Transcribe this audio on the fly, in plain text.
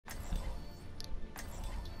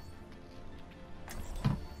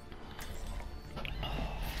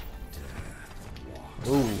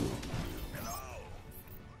Ooh.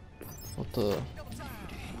 What the?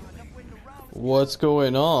 What's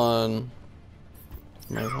going on?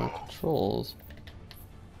 My controls.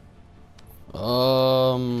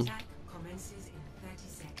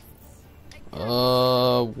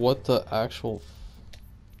 What the actual?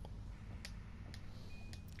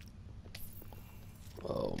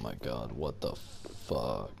 Oh my god, what the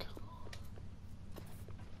fuck?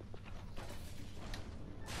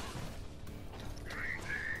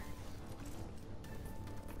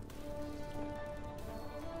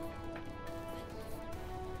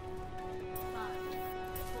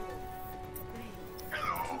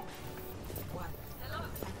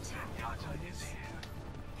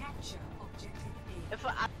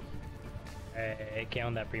 Hey,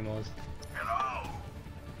 count that Primos.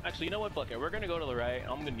 Actually, you know what? Fuck it. We're gonna go to the right.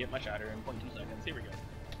 I'm gonna get my shatter in 0.2 seconds. Here we go.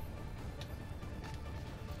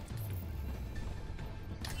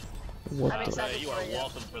 What the? You are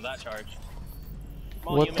welcome for that charge.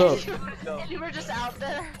 What the? You were just out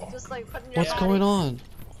there, just like putting your What's going on?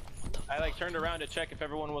 I like turned around to check if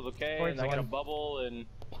everyone was okay, and I got a bubble, and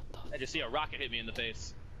I just see a rocket hit me in the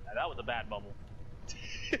face. Now, that was a bad bubble.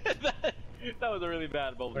 that was a really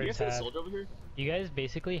bad bubble. Do you guys see the soldier over here? You guys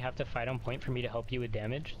basically have to fight on point for me to help you with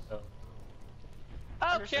damage, so...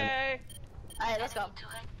 Okay! Alright, let's go.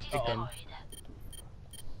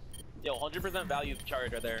 Yo, 100% value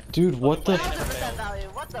charge right there. Dude, what the? 100% value,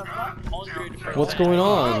 what the fuck? What's going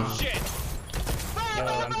on? Oh, shit! Yo,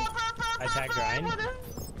 I tagged Ryan.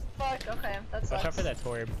 Fuck, okay, that's Watch out for that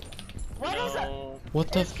torb. What is it? What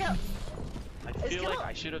the? I feel like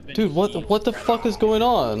I should have been. Dude, what the fuck is going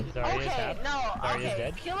on? Okay, no,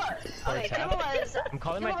 okay, Killa. Okay, Killa is. I'm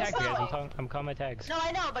calling my tags, guys. I'm calling my tags. No,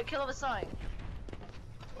 I know, but Killa was throwing.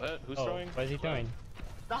 What? Who's throwing? What is he throwing?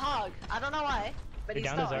 The hog. I don't know why, but he's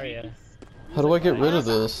down to Zarya. How do I get rid of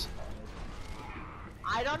this?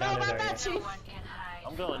 I don't know about that, Chief.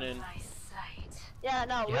 I'm going in. Yeah,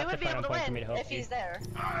 no, we would be able to win if he's there.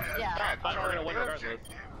 Yeah. We're gonna win regardless.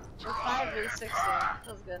 With 5v60, that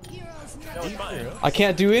was good. No, it's fine. I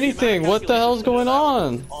can't do anything. What the hell's going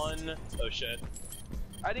on? Oh shit.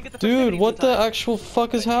 I didn't get the Dude, what the actual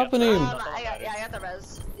fuck is happening? I got the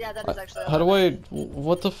res. Yeah, that is actually. How do I?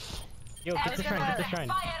 What the? Yo, get the shrine, get the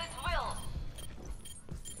shrine.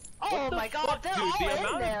 Oh my god, they're dude, all the in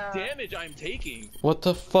amount there. of damage I'm taking. What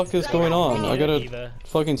the fuck is going on? I gotta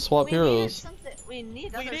fucking swap heroes. We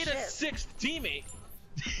need a sixth teammate.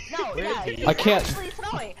 No, yeah, he's I can't. actually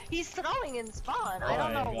throwing. He's throwing in spawn. I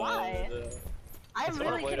don't know why. I'm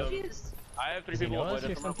really confused. I have 3 people avoid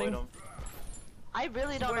him. I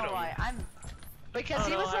really don't know why. Because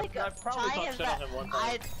he was like trying his best.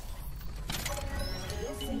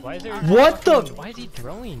 Why is there? What the? Why is he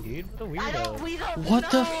throwing, dude? What a weirdo. We don't what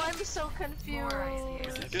know. the? I'm so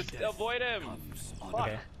confused. Just avoid him.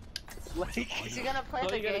 Okay. Like, is he gonna play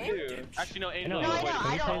the game? Actually, no, no,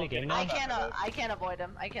 I don't. I can't avoid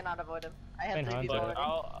him. I cannot avoid him. I have 3 people already.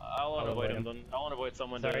 I'll avoid him then. I'll avoid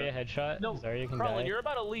someone. Zarya headshot. No, Zarya can Carlin, die. you're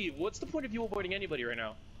about to leave. What's the point of you avoiding anybody right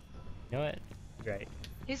now? You know what? You're right.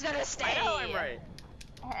 He's gonna stay. I know I'm right.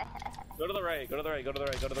 Go to the right. Go to the right. Go to the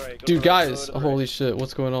right. Go to the right. Dude, guys, holy shit,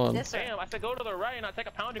 what's going on? Yes, sir. Damn, I said go to the right and I take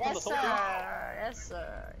a pounding from the soldier. Yes,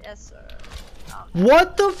 sir. Yes, sir.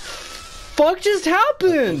 What the fuck just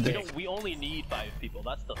happened? We only need 5 people.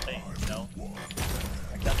 That's the thing, you know.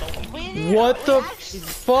 That's all we need. What the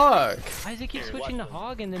fuck? Why does he keep switching to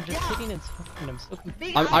hog and then just hitting and switching? I'm so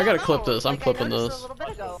confused. I gotta clip this. I'm clipping this.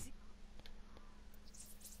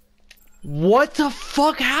 What the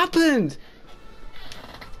fuck happened?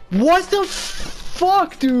 What the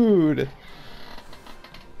fuck, dude?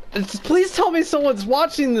 Please tell me someone's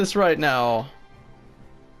watching this right now.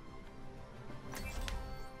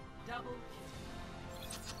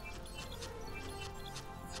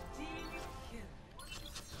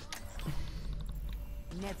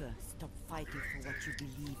 Never stop fighting for what you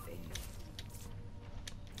believe in.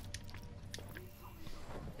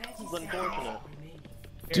 This is unfortunate.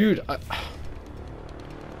 Dude,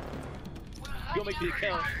 Go make the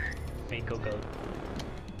account. Make go.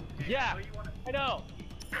 Yeah, I know.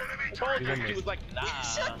 I told you, he was like, nah.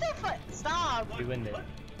 Shut the fuck. Stop. We win this.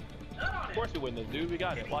 Of course we win this, dude. We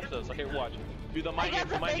got it. Watch this. Okay, watch. Do the mind game.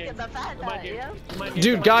 The mind game. The mind game.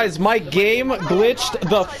 dude, guys, my game glitched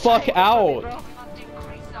the fuck out.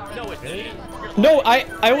 No, it didn't. No,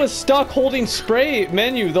 I was stuck holding spray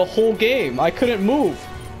menu the whole game. I couldn't move.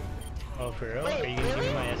 Oh, for real? Are you gonna give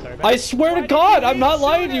me my SR back? I swear to God, I'm not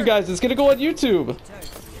lying to you guys. It's gonna go on YouTube.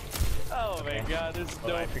 Oh my God, there's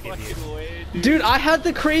no fucking way, dude. Dude, I had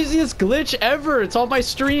the craziest glitch ever. It's on my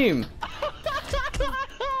stream.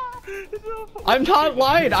 There's no I'm not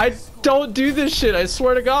lying. I don't do this shit. I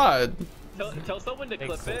swear to God. Tell someone to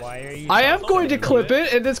clip it. I am going to clip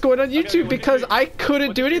it, and it's going on YouTube because I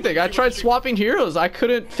couldn't do anything. I tried swapping heroes. I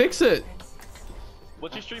couldn't fix it.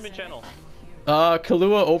 What's your streaming channel?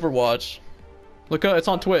 Kahlua Overwatch. Look up. It's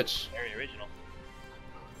on Twitch. Very original.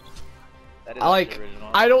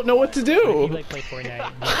 I don't know what to do. You like play Fortnite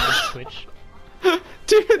on Twitch?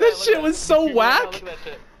 Dude, this shit was so whack.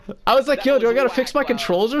 I was like, yo, do I gotta fix my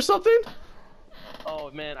controls or something?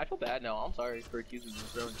 Oh man, I feel bad now. I'm sorry for accusing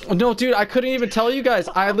you. No, dude, I couldn't even tell you guys.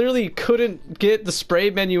 I literally couldn't get the spray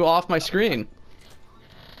menu off my screen.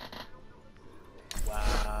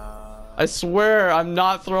 Wow. I swear, I'm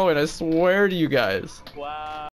not throwing. I swear to you guys. Wow.